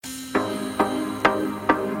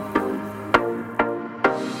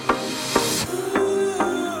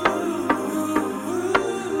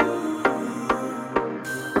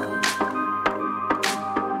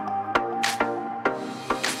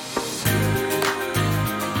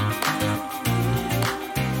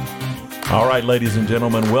All right, ladies and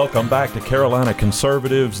gentlemen, welcome back to Carolina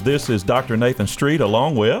Conservatives. This is Dr. Nathan Street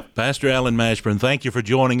along with Pastor Alan Mashburn. Thank you for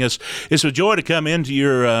joining us. It's a joy to come into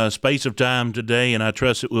your space of time today, and I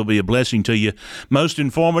trust it will be a blessing to you. Most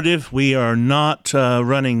informative. We are not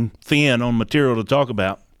running thin on material to talk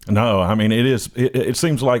about. No, I mean, it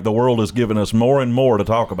seems like the world is giving us more and more to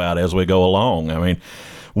talk about as we go along. I mean,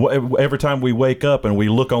 every time we wake up and we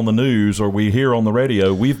look on the news or we hear on the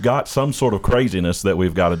radio, we've got some sort of craziness that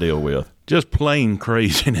we've got to deal with. Just plain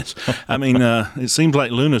craziness. I mean, it seems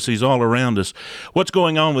like lunacy's all around us. What's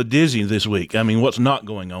going on with Disney this week? I mean, what's not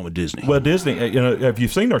going on with Disney? Well, Disney, have you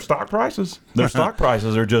seen their stock prices? Their stock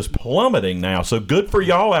prices are just plummeting now. So good for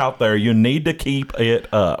y'all out there. You need to keep it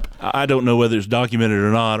up. I don't know whether it's documented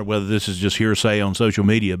or not, or whether this is just hearsay on social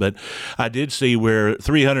media, but I did see where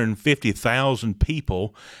 350,000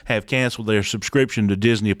 people have canceled their subscription to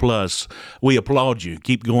Disney Plus. We applaud you.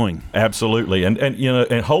 Keep going. Absolutely.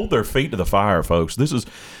 And hold their feet to the fire, folks. This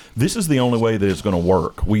is the only way that it's going to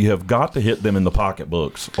work. We have got to hit them in the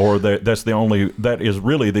pocketbooks, or that is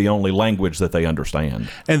really the only language that they understand.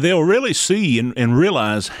 And they'll really see and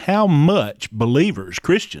realize how much believers,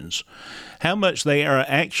 Christians, how much they are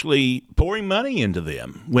actually pouring money into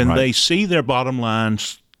them when they see their bottom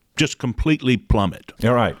lines just completely plummet.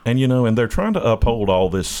 All right. And they're trying to uphold all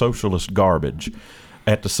this socialist garbage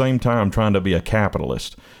at the same time trying to be a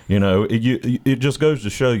capitalist. It just goes to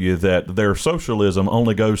show you that their socialism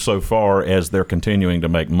only goes so far as they're continuing to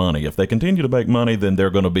make money. If they continue to make money, then they're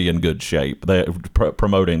going to be in good shape. They're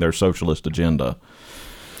promoting their socialist agenda.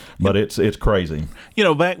 But it's crazy.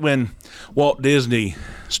 Back when Walt Disney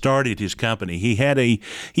started his company, he had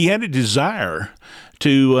a desire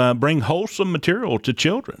to bring wholesome material to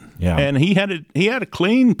children. Yeah. And he had a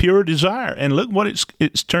clean, pure desire. And look what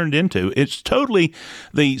it's turned into. It's totally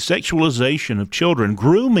the sexualization of children,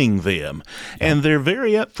 grooming them. And they're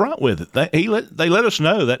very upfront with it. They let us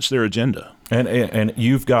know that's their agenda. And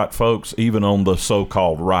you've got folks even on the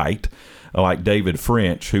so-called right, like David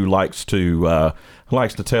French, who likes to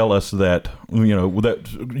tell us that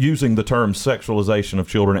that using the term sexualization of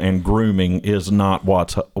children and grooming is not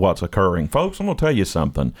what's occurring. Folks, I'm going to tell you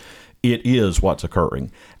something. It is what's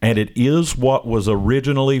occurring, and it is what was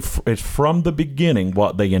originally it's from the beginning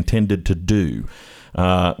what they intended to do.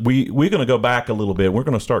 We're going to go back a little bit. We're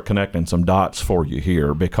going to start connecting some dots for you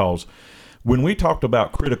here, because when we talked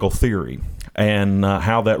about critical theory and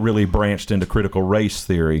how that really branched into critical race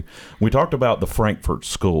theory, we talked about the Frankfurt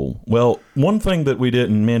School. Well, one thing that we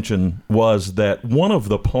didn't mention was that one of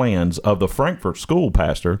the plans of the Frankfurt School,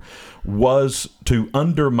 Pastor, was to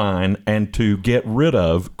undermine and to get rid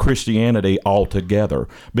of Christianity altogether,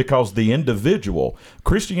 because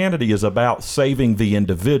Christianity is about saving the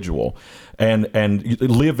individual and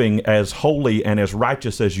living as holy and as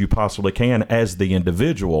righteous as you possibly can as the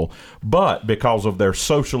individual. But because of their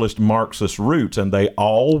socialist Marxist roots, and they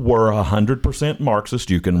all were 100% Marxist,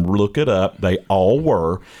 you can look it up, they all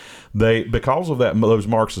were, because of those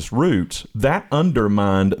Marxist roots, that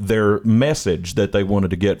undermined their message that they wanted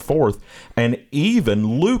to get forth. And even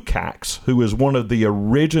Lukács, who is one of the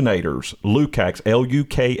originators, Lukács,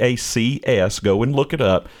 Lukacs, go and look it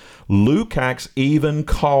up. Lukács even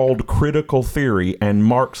called critical theory and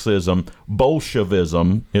Marxism,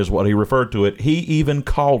 Bolshevism is what he referred to it. He even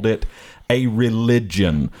called it a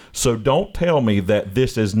religion. So don't tell me that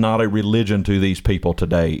this is not a religion to these people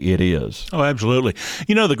today. It is. Oh, absolutely.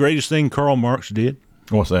 The greatest thing Karl Marx did?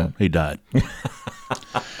 What's that? He died.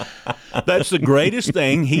 That's the greatest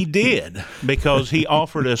thing he did, because he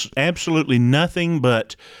offered us absolutely nothing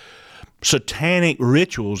but satanic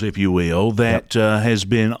rituals, if you will, that has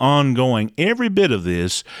been ongoing. Every bit of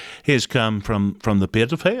this has come from the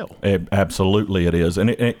pit of hell. Absolutely it is,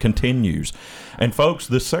 and it continues. And folks,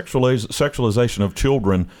 this sexualization of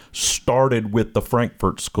children started with the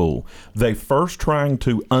Frankfurt School. They first trying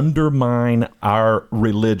to undermine our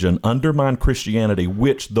religion, undermine Christianity,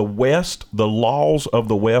 which the West, the laws of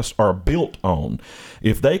the West are built on.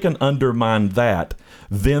 If they can undermine that,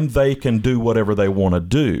 then they can do whatever they want to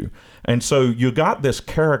do. And so you got this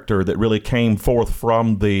character that really came forth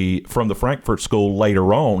from the Frankfurt School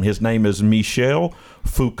later on. His name is Michel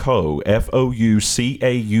Foucault, Foucault.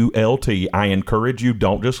 I encourage you,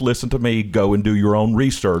 don't just listen to me, go and do your own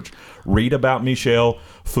research. Read about Michel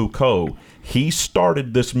Foucault. He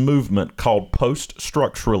started this movement called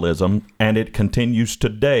post-structuralism, and it continues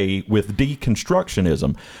today with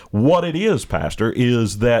deconstructionism. What it is, Pastor,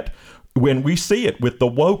 is that when we see it with the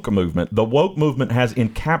woke movement has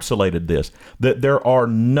encapsulated this, that there are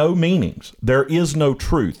no meanings. There is no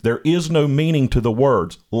truth. There is no meaning to the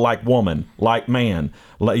words like woman, like man.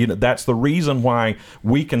 That's the reason why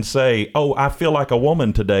we can say, oh, I feel like a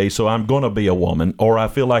woman today, so I'm going to be a woman, or I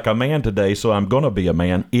feel like a man today, so I'm going to be a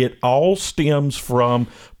man. It all stems from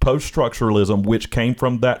post-structuralism, which came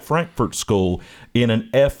from that Frankfurt School in an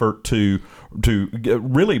effort to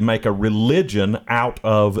really make a religion out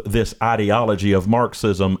of this ideology of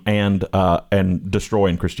Marxism and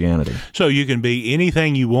destroying Christianity. So you can be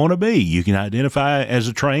anything you want to be. You can identify as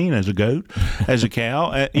a train, as a goat, as a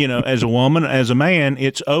cow, as a woman, as a man.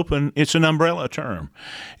 It's open. It's an umbrella term,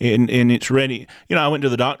 and it's ready. I went to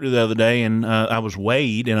the doctor the other day, and I was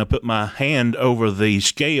weighed, and I put my hand over the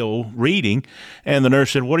scale reading, and the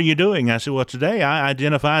nurse said, "What are you doing?" I said, "Well, today I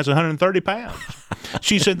identify as 130 pounds."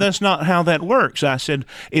 She said, "That's not how that works." I said,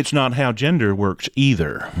 "It's not how gender works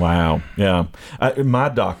either." Wow. Yeah. My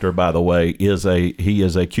doctor, by the way, is a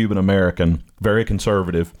Cuban American, very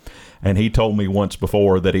conservative, and he told me once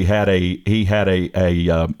before that he had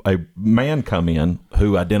a man come in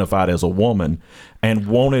who identified as a woman and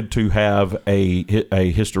wanted to have a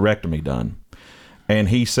hysterectomy done, and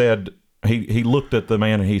he said. He looked at the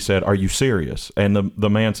man and he said, "Are you serious?" And the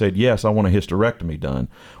man said, "Yes, I want a hysterectomy done."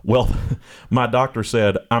 Well, my doctor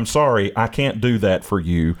said, "I'm sorry, I can't do that for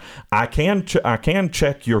you. I can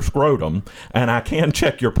check your scrotum and I can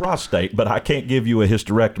check your prostate, but I can't give you a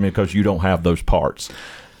hysterectomy because you don't have those parts."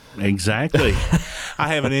 Exactly. I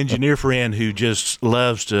have an engineer friend who just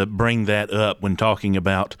loves to bring that up when talking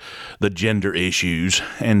about the gender issues.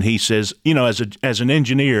 And he says, as an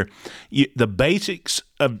engineer, the basics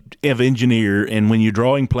of engineer and when you're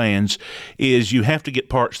drawing plans is you have to get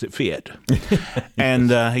parts that fit.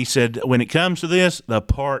 And he said, when it comes to this, the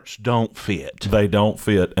parts don't fit. They don't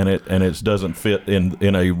fit, and it doesn't fit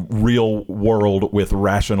in a real world with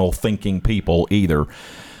rational thinking people either.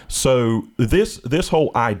 So this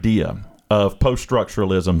whole idea of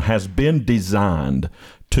post-structuralism has been designed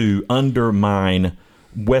to undermine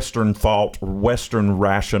Western thought, Western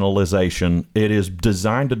rationalization. It is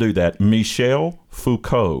designed to do that. Michel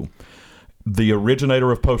Foucault, the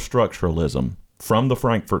originator of post-structuralism from the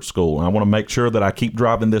Frankfurt School, and I want to make sure that I keep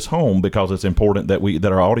driving this home because it's important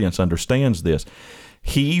that our audience understands this.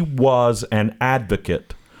 He was an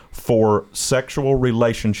advocate for sexual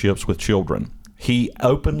relationships with children. He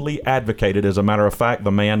openly advocated. As a matter of fact, the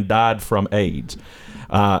man died from AIDS.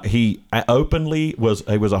 He openly was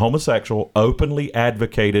a homosexual, openly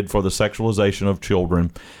advocated for the sexualization of children,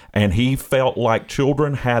 and he felt like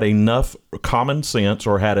children had enough common sense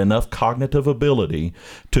or had enough cognitive ability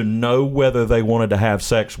to know whether they wanted to have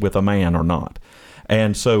sex with a man or not.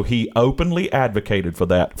 And so he openly advocated for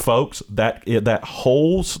that. Folks, that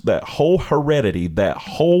whole heredity, that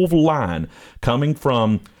whole line coming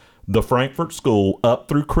from the Frankfurt School up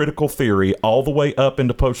through critical theory, all the way up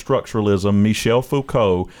into post-structuralism, Michel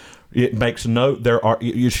Foucault,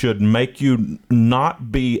 it should make you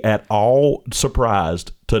not be at all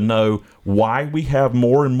surprised to know why we have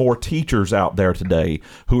more and more teachers out there today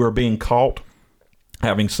who are being caught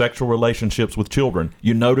having sexual relationships with children.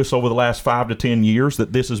 You notice over the last 5 to 10 years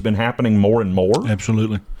that this has been happening more and more.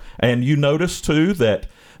 Absolutely. And you notice too that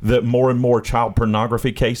more and more child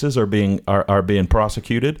pornography cases are being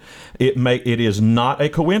prosecuted. It is not a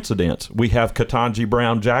coincidence. We have Ketanji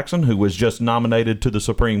Brown Jackson, who was just nominated to the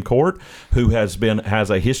Supreme Court, who has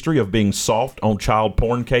a history of being soft on child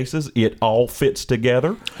porn cases. It all fits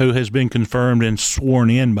together. Who has been confirmed and sworn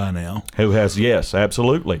in by now. Yes,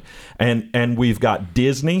 absolutely. And we've got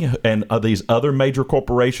Disney and these other major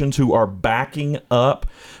corporations who are backing up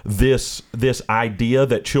this idea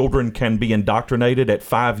that children can be indoctrinated at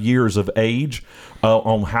 5 years of age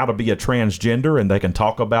on how to be a transgender, and they can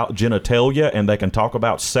talk about genitalia and they can talk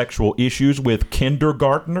about sexual issues with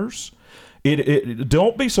kindergartners.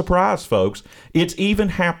 Don't be surprised, folks. It's even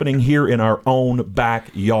happening here in our own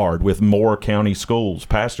backyard with Moore County schools.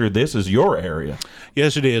 Pastor, this is your area.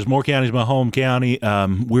 Yes, it is. Moore County is my home county.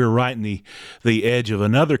 We're right in the edge of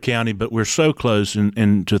another county, but we're so close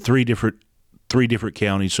to three different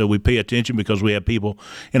counties. So we pay attention because we have people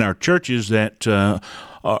in our churches that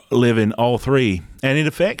live in all three, and it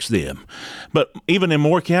affects them. But even in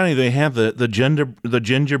Moore County, they have the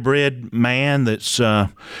gingerbread man that's,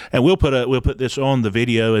 and we'll put this on the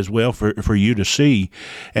video as well for you to see.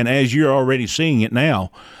 And as you're already seeing it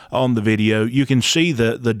now on the video, you can see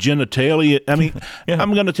the genitalia. I mean, yeah.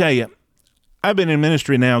 I'm going to tell you, I've been in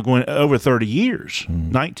ministry now going over 30 years,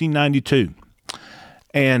 1992.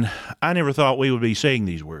 And I never thought we would be saying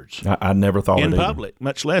these words I never thought in it either. public,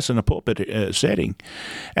 much less in a pulpit setting.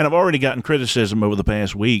 And I've already gotten criticism over the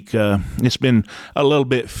past week. It's been a little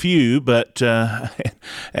bit few, but and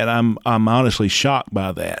I'm honestly shocked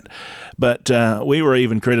by that. But we were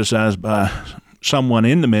even criticized by someone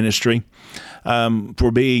in the ministry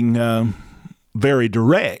for being very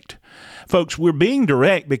direct. Folks, we're being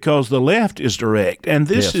direct because the left is direct, and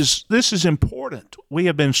this is important. We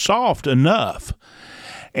have been soft enough,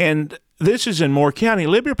 and this is in Moore County.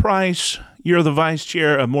 Libby Price, you're the vice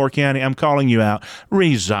chair of Moore County. I'm calling you out.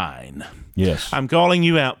 Resign. Yes. I'm calling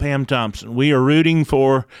you out, Pam Thompson. We are rooting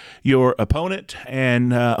for your opponent,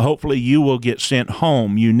 and hopefully you will get sent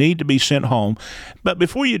home. You need to be sent home. But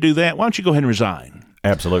before you do that, why don't you go ahead and resign?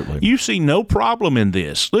 Absolutely. You see no problem in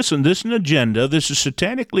this. Listen, this is an agenda. This is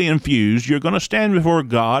satanically infused. You're going to stand before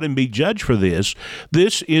God and be judged for this.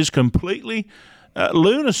 This is completely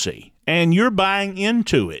lunacy, and you're buying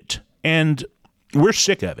into it, and we're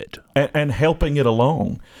sick of it. And helping it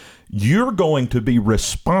along. You're going to be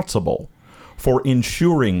responsible for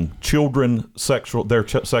ensuring children their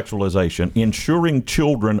sexualization, ensuring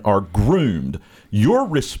children are groomed. You're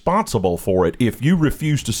responsible for it if you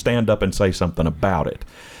refuse to stand up and say something about it.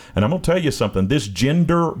 And I'm going to tell you something. This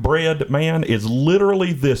genderbread man is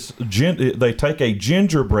literally they take a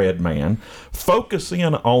gingerbread man, focus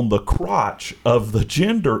in on the crotch of the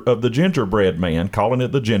gingerbread man, calling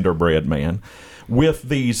it the genderbread man, with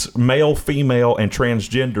these male, female, and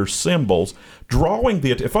transgender symbols, drawing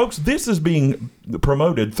the folks. This is being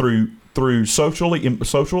promoted through social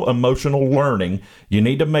emotional learning. You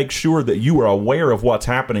need to make sure that you are aware of what's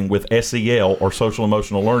happening with SEL or social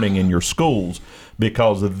emotional learning in your schools,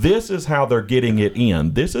 because this is how they're getting it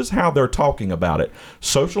in. This is how they're talking about it.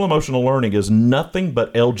 Social emotional learning is nothing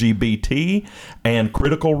but LGBT and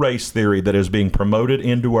critical race theory that is being promoted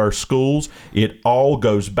into our schools. It all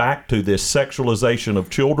goes back to this sexualization of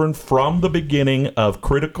children from the beginning of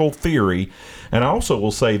critical theory. And I also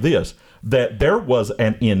will say this, that there was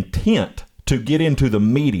an intent to get into the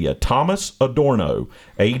media. Thomas Adorno,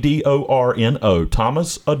 Adorno,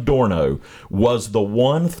 Thomas Adorno was the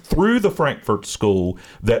one through the Frankfurt School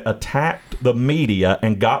that attacked the media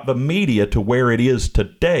and got the media to where it is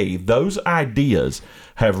today. Those ideas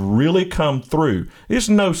have really come through. It's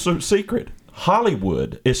no secret.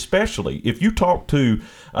 Hollywood, especially, if you talk to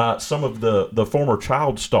some of the former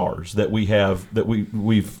child stars that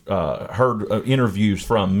we've heard interviews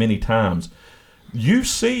from many times, you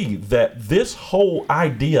see that this whole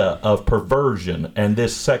idea of perversion and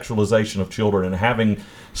this sexualization of children and having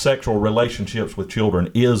sexual relationships with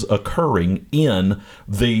children is occurring in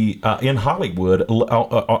Hollywood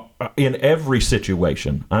in every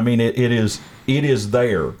situation. I mean, it is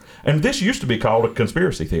there. And this used to be called a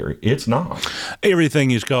conspiracy theory. It's not.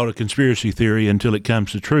 Everything is called a conspiracy theory until it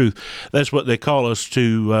comes to truth. That's what they call us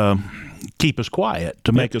to keep us quiet,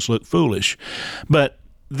 to make us look foolish. But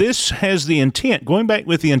this has the intent, going back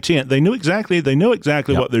with the intent, they know exactly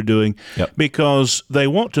what they're doing because they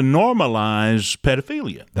want to normalize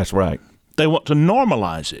pedophilia. That's right. They want to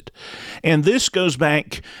normalize it. And this goes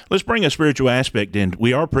back, let's bring a spiritual aspect in.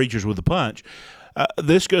 We are preachers with a punch.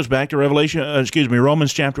 This goes back to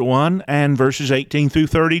Romans chapter 1 and verses 18 through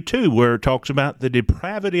 32, where it talks about the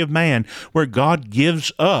depravity of man, where God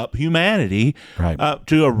gives up humanity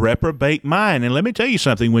to a reprobate mind. And let me tell you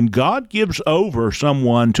something, when God gives over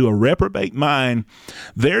someone to a reprobate mind,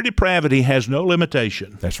 their depravity has no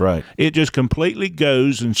limitation. That's right. It just completely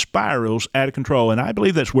goes and spirals out of control, and I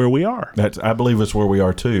believe that's where we are. I believe it's where we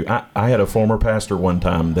are, too. I had a former pastor one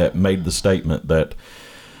time that made the statement that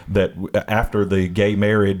after the gay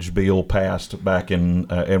marriage bill passed back and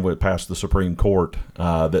went past the Supreme Court,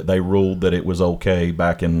 that they ruled that it was okay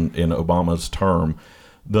back in Obama's term,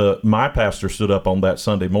 my pastor stood up on that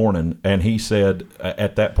Sunday morning and he said,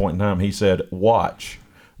 at that point in time, he said, watch,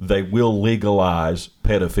 they will legalize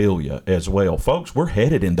pedophilia as well. Folks, we're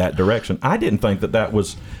headed in that direction. I didn't think that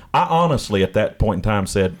was, I honestly at that point in time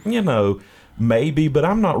said, maybe, but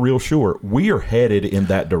I'm not real sure. We are headed in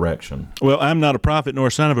that direction. Well, I'm not a prophet nor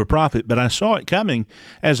a son of a prophet, but I saw it coming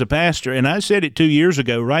as a pastor, and I said it 2 years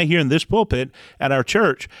ago right here in this pulpit at our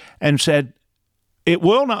church and said, it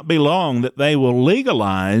will not be long that they will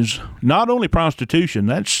legalize not only prostitution,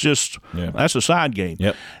 that's a side game,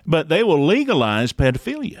 but they will legalize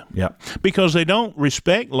pedophilia because they don't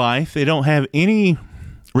respect life. They don't have any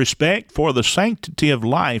respect for the sanctity of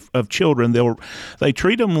life of children. They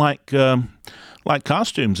treat them like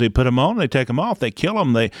costumes. They put them on, they take them off, they kill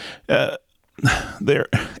them. they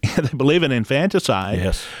believe in infanticide,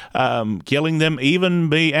 Yes. Killing them even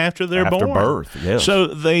be after they're After born. birth, yes. So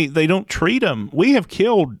they don't treat them. We have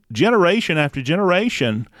killed generation after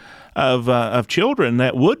generation of children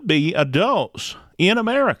that would be adults in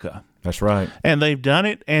America. That's right. And they've done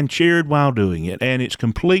it and cheered while doing it. And it's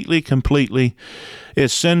completely,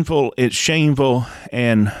 it's sinful, it's shameful,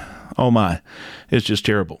 and oh my, it's just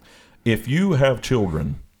terrible. If you have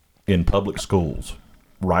children in public schools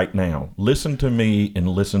right now, listen to me and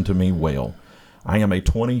listen to me well. I am a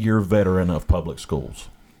 20-year veteran of public schools.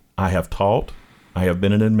 I have taught. I have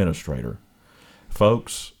been an administrator.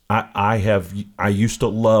 Folks, I used to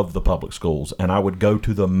love the public schools, and I would go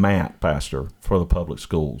to the mat, Pastor, for the public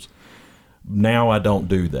schools. Now I don't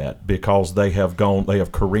do that because they have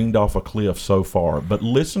careened off a cliff so far. But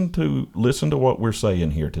listen to what we're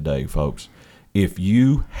saying here today, folks. If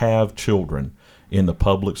you have children in the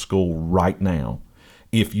public school right now,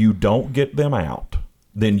 if you don't get them out,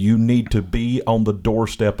 then you need to be on the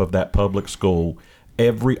doorstep of that public school.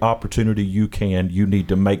 Every opportunity you can, you need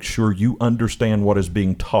to make sure you understand what is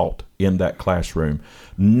being taught in that classroom.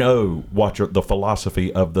 Know what the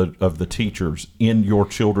philosophy of the teachers in your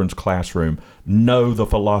children's classroom. Know the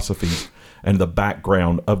philosophies and the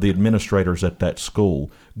background of the administrators at that school.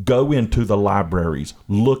 Go into the libraries,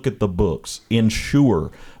 look at the books, ensure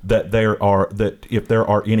that if there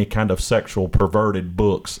are any kind of sexual perverted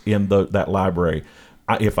books in that library.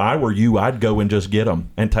 If I were you, I'd go and just get them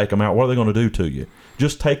and take them out. What are they going to do to you?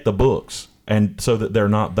 Just take the books, and so that they're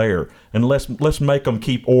not there. And let's make them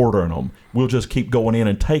keep ordering them. We'll just keep going in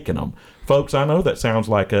and taking them. Folks, I know that sounds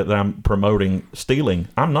like that I'm promoting stealing.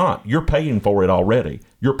 I'm not. You're paying for it already.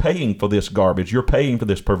 You're paying for this garbage. You're paying for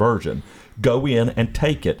this perversion. Go in and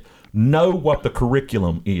take it. Know what the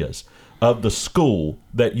curriculum is of the school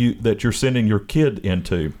that you're sending your kid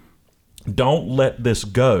into. Don't let this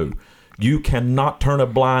go. You cannot turn a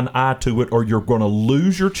blind eye to it, or you're going to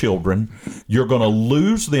lose your children. You're going to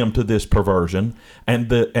lose them to this perversion, and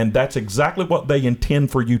that's exactly what they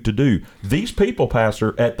intend for you to do. These people,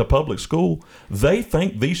 Pastor, at the public school, they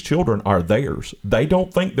think these children are theirs. They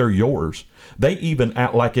don't think they're yours. They even,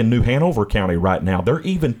 like in New Hanover County right now, they're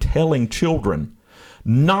even telling children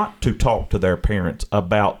not to talk to their parents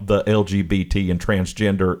about the LGBT and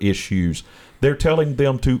transgender issues. They're telling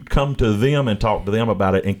them to come to them and talk to them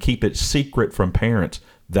about it and keep it secret from parents.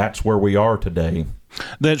 That's where we are today.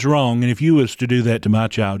 That's wrong. And if you was to do that to my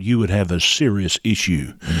child, you would have a serious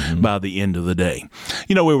issue by the end of the day.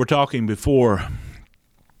 You know, we were talking before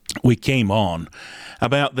we came on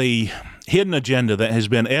about the hidden agenda that has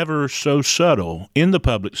been ever so subtle in the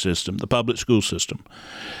public system, the public school system.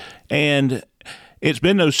 And it's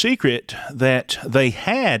been no secret that they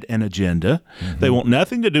had an agenda. They want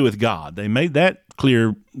nothing to do with God. They made that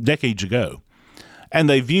clear decades ago. And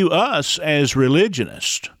they view us as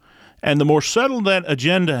religionists. And the more subtle that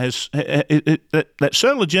agenda that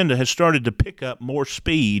subtle agenda has started to pick up more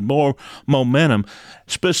speed, more momentum,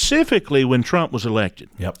 specifically when Trump was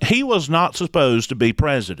elected. Yep. He was not supposed to be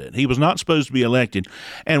president. He was not supposed to be elected.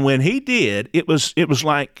 And when he did, it was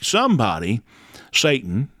like somebody,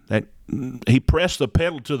 Satan, that he pressed the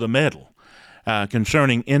pedal to the metal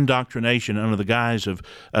concerning indoctrination under the guise of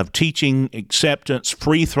teaching acceptance,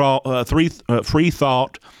 free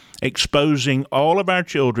thought, exposing all of our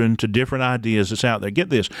children to different ideas that's out there. Get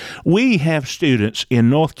this. We have students in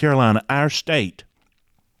North Carolina, our state,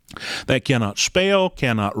 that cannot spell,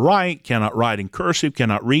 cannot write in cursive,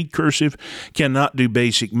 cannot read cursive, cannot do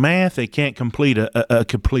basic math. They can't complete a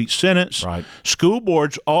complete sentence. Right. School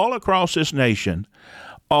boards all across this nation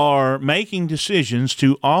are making decisions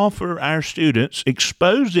to offer our students,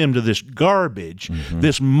 expose them to this garbage,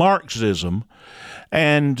 this Marxism,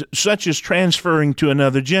 and such as transferring to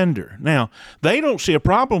another gender. Now, they don't see a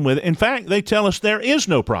problem with it. In fact, they tell us there is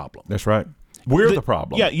no problem. That's right. We're the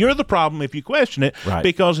problem. Yeah, you're the problem if you question it, Right.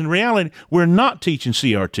 because in reality, we're not teaching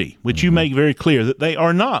CRT, which you make very clear that they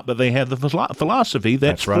are not, but they have the philosophy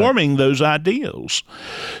that's right. forming those ideals.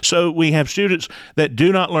 So we have students that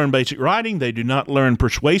do not learn basic writing, they do not learn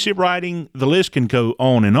persuasive writing, the list can go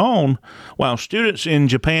on, while students in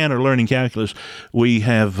Japan are learning calculus. We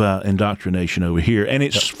have indoctrination over here, and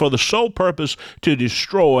it's for the sole purpose to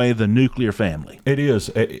destroy the nuclear family. It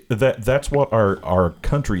is. That's what our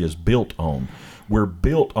country is built on. We're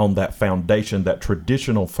built on that foundation, that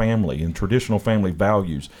traditional family and traditional family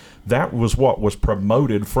values. That was what was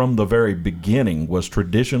promoted from the very beginning, was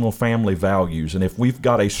traditional family values. And if we've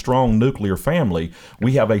got a strong nuclear family,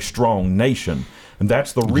 we have a strong nation. And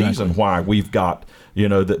that's the reason why we've got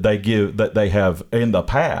that they have in the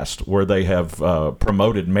past, where they have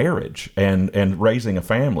promoted marriage and raising a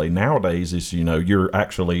family. Nowadays is, you're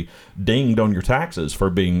actually dinged on your taxes for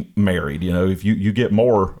being married. If you get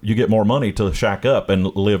more money to shack up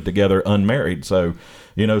and live together unmarried. So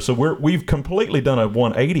we've completely done a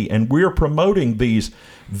 180, and we're promoting these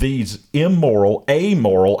immoral,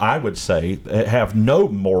 amoral, I would say, that have no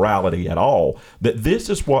morality at all, that this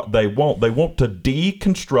is what they want. They want to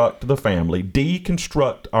deconstruct the family,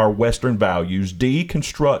 deconstruct our Western values,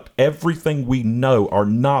 deconstruct everything we know, our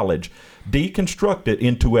knowledge, deconstruct it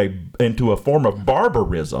into a form of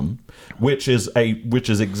barbarism, which is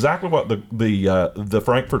exactly what the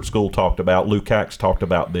Frankfurt School talked about. Lukács talked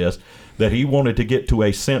about this, that he wanted to get to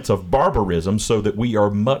a sense of barbarism so that we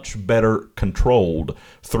are much better controlled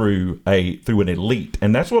through an elite.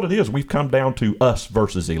 And that's what it is. We've come down to us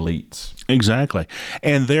versus elites. Exactly.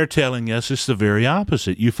 And they're telling us it's the very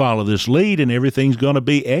opposite. You follow this lead and everything's going to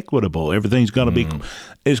be equitable. Everything's going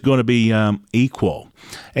to be equal.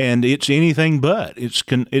 And it's anything but.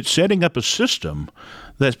 It's setting up a system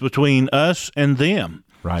that's between us and them.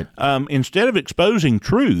 Right. Instead of exposing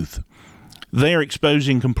truth, they're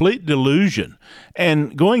exposing complete delusion.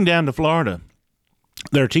 And going down to Florida,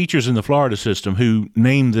 there are teachers in the Florida system who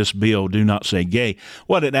named this bill Do Not Say Gay.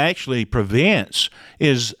 What it actually prevents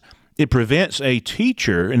is it prevents a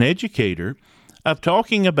teacher, an educator, of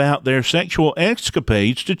talking about their sexual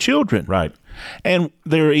escapades to children. Right. And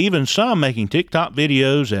there are even some making TikTok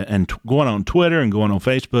videos and going on Twitter and going on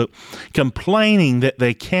Facebook complaining that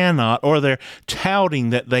they cannot, or they're touting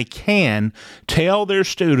that they can tell their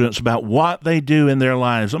students about what they do in their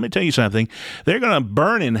lives. Let me tell you something. They're going to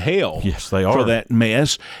burn in hell. Yes, they are. For that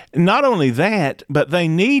mess. Not only that, but they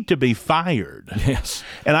need to be fired. Yes.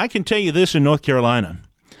 And I can tell you this in North Carolina.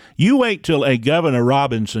 You wait till a Governor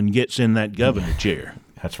Robinson gets in that governor chair.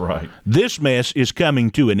 That's right. This mess is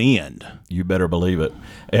coming to an end. You better believe it.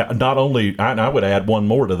 Not only, I would add one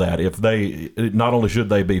more to that. Not only should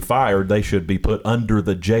they be fired, they should be put under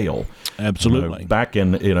the jail. Absolutely. Back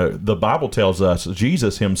in, the Bible tells us,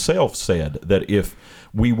 Jesus himself said that if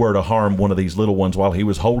we were to harm one of these little ones while he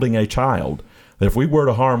was holding a child, that if we were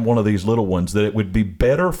to harm one of these little ones, that it would be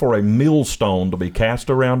better for a millstone to be put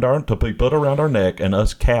around our neck and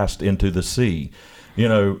us cast into the sea.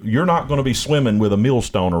 You're not going to be swimming with a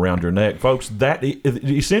millstone around your neck, folks. That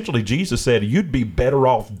essentially, Jesus said you'd be better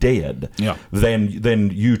off dead than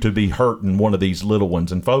you to be hurting one of these little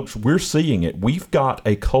ones. And folks, we're seeing it. We've got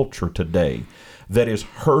a culture today that is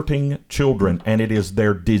hurting children, and it is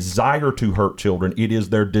their desire to hurt children. It is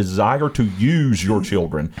their desire to use your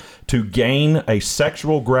children to gain a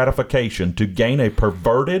sexual gratification, to gain a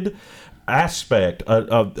perverted aspect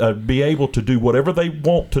of be able to do whatever they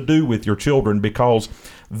want to do with your children, because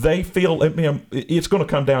they feel, it's going to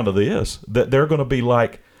come down to this, that they're going to be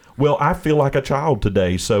like, well, I feel like a child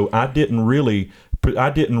today, so I didn't really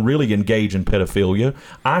engage in pedophilia.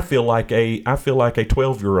 I feel like a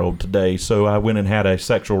 12-year-old today, so I went and had a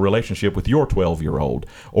sexual relationship with your 12-year-old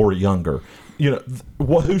or younger.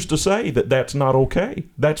 Who's to say that that's not okay?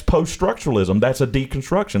 That's post-structuralism. That's a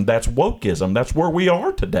deconstruction. That's wokeism. That's where we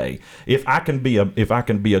are today. If I can be a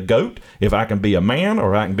goat, if I can be a man,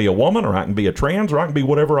 or I can be a woman, or I can be a trans, or I can be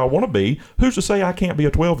whatever I want to be, who's to say I can't be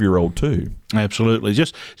a 12-year-old too? Absolutely.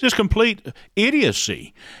 Just complete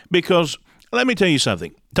idiocy. Because let me tell you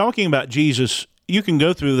something. Talking about Jesus, you can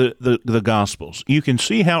go through the Gospels. You can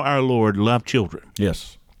see how our Lord loved children.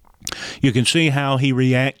 Yes. You can see how he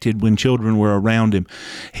reacted when children were around him.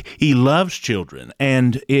 He loves children,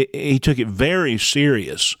 and he took it very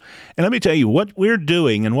serious. And let me tell you, what we're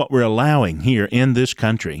doing and what we're allowing here in this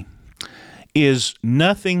country is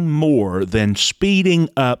nothing more than speeding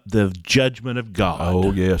up the judgment of God.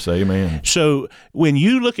 Oh, yes, amen. So when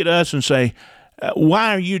you look at us and say,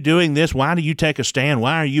 why are you doing this? Why do you take a stand?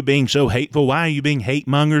 Why are you being so hateful? Why are you being hate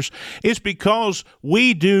mongers? It's because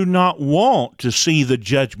we do not want to see the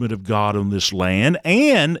judgment of God on this land.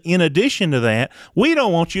 And in addition to that, we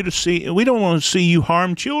don't want to see you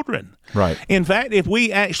harm children. Right. In fact, if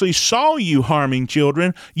we actually saw you harming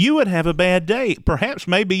children, you would have a bad day. Perhaps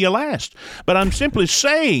maybe your last. But I'm simply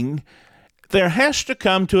saying, there has to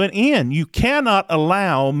come to an end. You cannot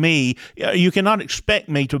you cannot expect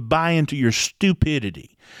me to buy into your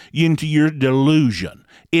stupidity, into your delusion.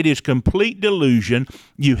 It is complete delusion.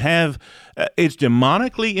 You have, it's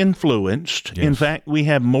demonically influenced. Yes. In fact, we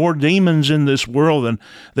have more demons in this world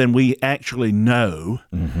than we actually know.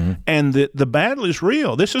 Mm-hmm. And the battle is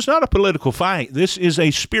real. This is not a political fight. This is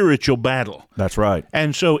a spiritual battle. That's right.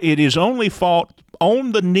 And so it is only fought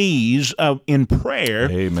on the knees in prayer,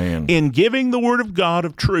 Amen. in giving the word of God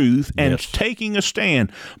of truth and Yes. taking a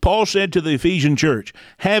stand. Paul said to the Ephesian church,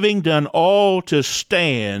 having done all to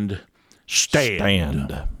stand.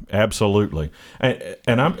 Absolutely.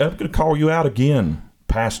 And I'm going to call you out again,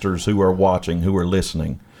 pastors who are watching, who are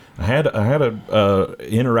listening. I had a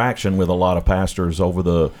interaction with a lot of pastors over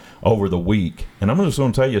the week, and I'm just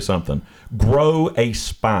going to tell you something. Grow a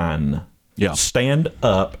spine. Yeah. Stand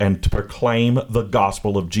up and to proclaim the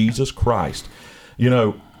gospel of Jesus Christ. You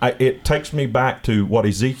know, it takes me back to what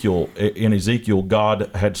in Ezekiel, God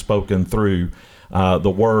had spoken through the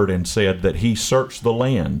word and said that he searched the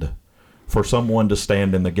land for someone to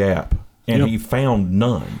stand in the gap, and he found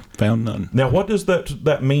none. Found none. Now, what does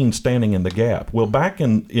that mean, standing in the gap? Well, back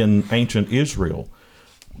in ancient Israel,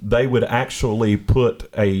 they would actually put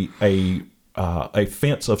a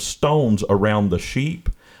fence of stones around the sheep,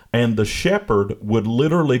 and the shepherd would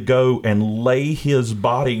literally go and lay his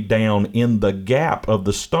body down in the gap of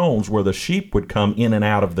the stones where the sheep would come in and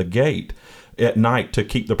out of the gate at night to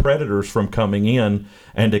keep the predators from coming in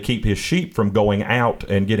and to keep his sheep from going out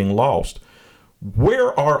and getting lost.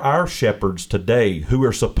 Where are our shepherds today who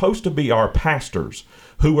are supposed to be our pastors,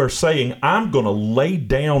 who are saying, I'm going to lay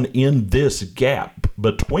down in this gap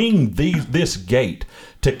between this gate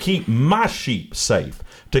to keep my sheep safe,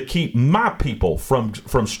 to keep my people from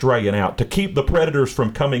straying out, to keep the predators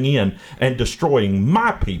from coming in and destroying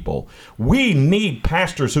my people? We need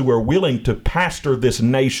pastors who are willing to pastor this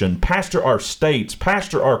nation, pastor our states,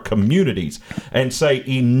 pastor our communities, and say,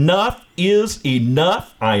 enough is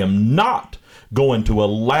enough. I am not going to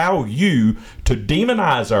allow you to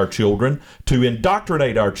demonize our children, to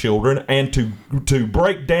indoctrinate our children, and to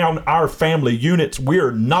break down our family units.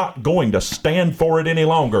 We're not going to stand for it any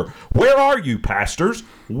longer. Where are you, pastors?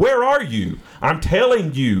 Where are you? I'm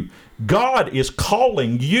telling you, God is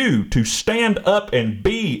calling you to stand up and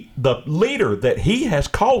be the leader that he has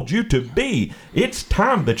called you to be. It's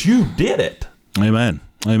time that you did it. Amen.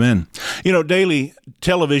 Amen. You know, daily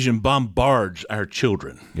television bombards our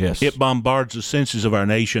children. Yes. It bombards the senses of our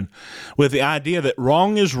nation with the idea that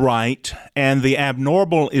wrong is right and the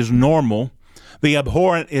abnormal is normal, the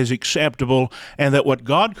abhorrent is acceptable, and that what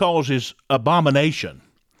God calls is abomination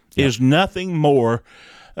is nothing more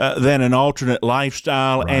than an alternate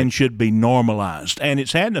lifestyle and should be normalized. And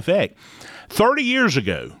it's had an effect. 35 years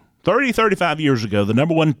ago, the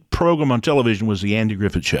number one program on television was the Andy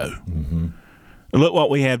Griffith Show. Mm-hmm. Look what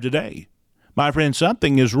we have today. My friend,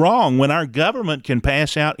 something is wrong when our government can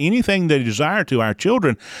pass out anything they desire to our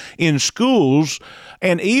children in schools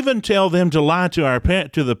and even tell them to lie to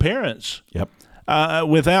the parents. Yep.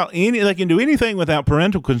 They can do anything without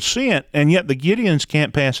parental consent, and yet the Gideons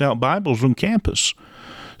can't pass out Bibles on campus.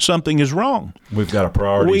 Something is wrong. We've got a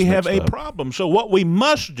priority. We have a problem. So what we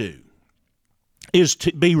must do is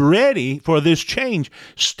to be ready for this change.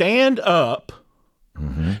 Stand up.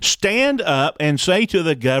 Mm-hmm. Stand up and say to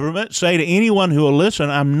the government, say to anyone who will listen,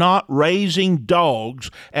 I'm not raising dogs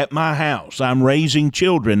at my house. I'm raising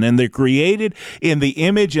children, and they're created in the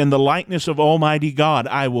image and the likeness of Almighty God.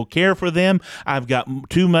 I will care for them. I've got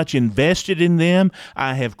too much invested in them.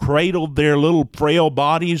 I have cradled their little frail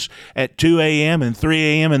bodies at 2 a.m. and 3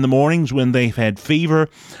 a.m. in the mornings when they've had fever,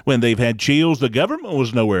 when they've had chills. The government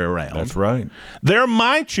was nowhere around. That's right. They're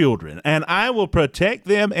my children, and I will protect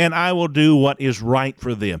them, and I will do what is right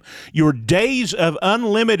for them. Your days of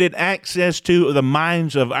unlimited access to the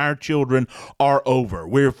minds of our children are over.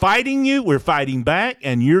 We're fighting you, we're fighting back,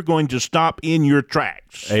 and you're going to stop in your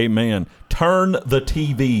tracks. Amen. Turn the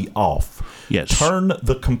TV off. Yes. Turn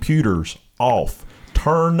the computers off.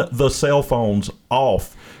 Turn the cell phones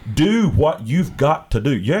off. Do what you've got to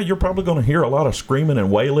do. Yeah, you're probably going to hear a lot of screaming and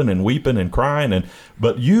wailing and weeping and crying,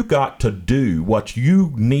 but you got to do what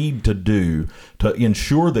you need to do to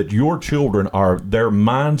ensure that your children their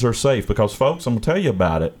minds are safe. Because, folks, I'm going to tell you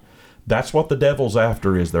about it. That's what the devil's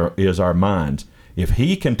after is our minds. If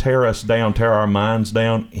he can tear us down, tear our minds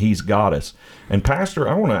down, he's got us. And, Pastor,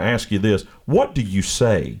 I want to ask you this. What do you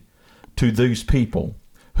say to these people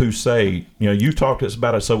who say, you talked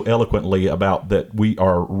about it so eloquently about that we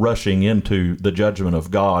are rushing into the judgment of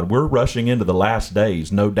God. We're rushing into the last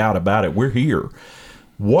days, no doubt about it. We're here.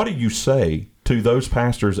 What do you say to those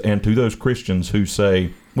pastors and to those Christians who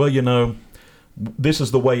say, well, this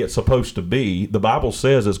is the way it's supposed to be. The Bible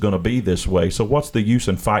says it's going to be this way. So what's the use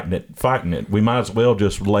in fighting it? We might as well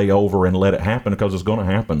just lay over and let it happen because it's going to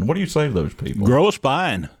happen. What do you say to those people? Grow a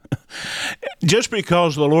spine. Just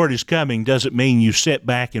because the Lord is coming doesn't mean you sit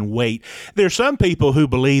back and wait. There's some people who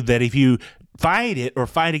believe that if you fight it or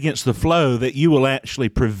fight against the flow, that you will actually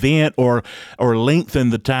prevent or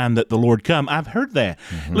lengthen the time that the Lord come. I've heard that.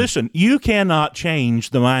 Listen, you cannot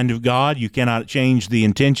change the mind of God. You cannot change the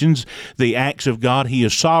intentions, the acts of God. He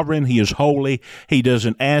is sovereign. He is holy. He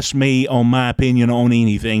doesn't ask me on my opinion on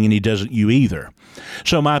anything, and he doesn't you either.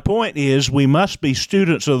 So my point is, we must be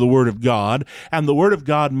students of the Word of God, and the Word of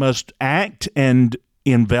God must act and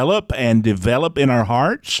envelop and develop in our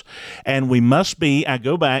hearts, and we must be, I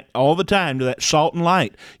go back all the time to that salt and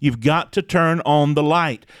light. You've got to turn on the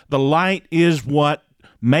light. The light is what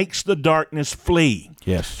makes the darkness flee.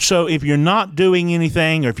 Yes. So if you're not doing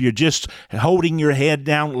anything, or if you're just holding your head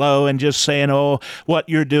down low and just saying, oh, what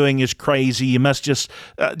you're doing is crazy, you must just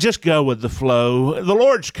go with the flow. The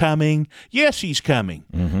Lord's coming. Yes, he's coming.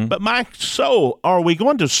 But my soul, are we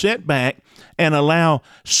going to sit back and allow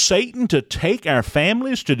Satan to take our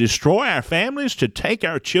families, to destroy our families, to take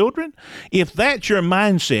our children? If that's your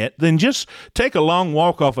mindset, then just take a long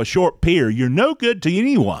walk off a short pier. You're no good to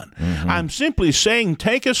anyone. I'm simply saying,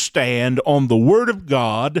 take a stand on the Word of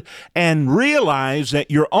God and realize that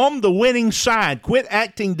you're on the winning side. Quit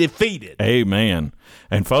acting defeated. Amen.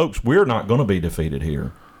 And folks, we're not going to be defeated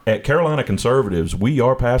here. At Carolina Conservatives, we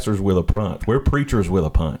are pastors with a punch. We're preachers with a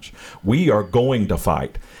punch. We are going to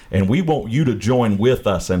fight, and we want you to join with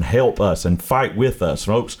us and help us and fight with us,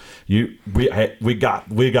 folks. We got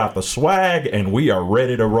the swag, and we are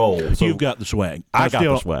ready to roll. So you've got the swag. I got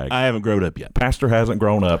the swag. I haven't grown up yet. Pastor hasn't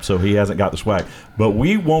grown up, so he hasn't got the swag. But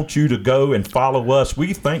we want you to go and follow us.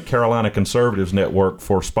 We thank Carolina Conservatives Network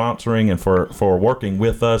for sponsoring and for working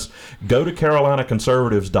with us. Go to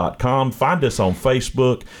carolinaconservatives.com. Find us on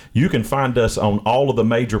Facebook. You can find us on all of the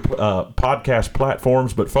major podcast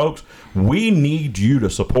platforms. But, folks, we need you to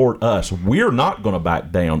support us. We're not going to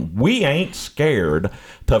back down. We ain't scared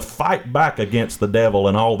to fight back against the devil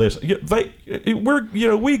and all this.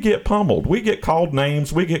 We get pummeled. We get called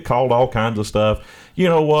names. We get called all kinds of stuff. You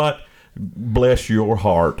know what? Bless your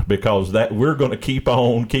heart, because that we're going to keep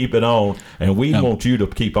it on, and we want you to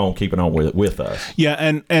keep on keeping on with us.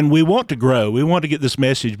 Yeah, and we want to grow. We want to get this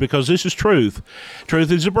message, because this is truth.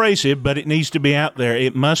 Truth is abrasive, but it needs to be out there.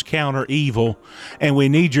 It must counter evil, and we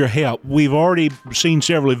need your help. We've already seen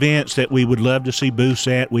several events that we would love to see booths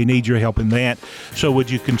at. We need your help in that. So would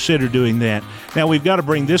you consider doing that? Now, we've got to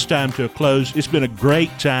bring this time to a close. It's been a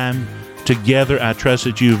great time together. I trust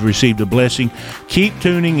that you've received a blessing. Keep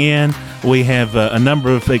tuning in. We have a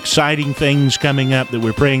number of exciting things coming up that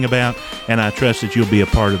we're praying about, and I trust that you'll be a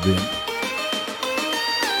part of them.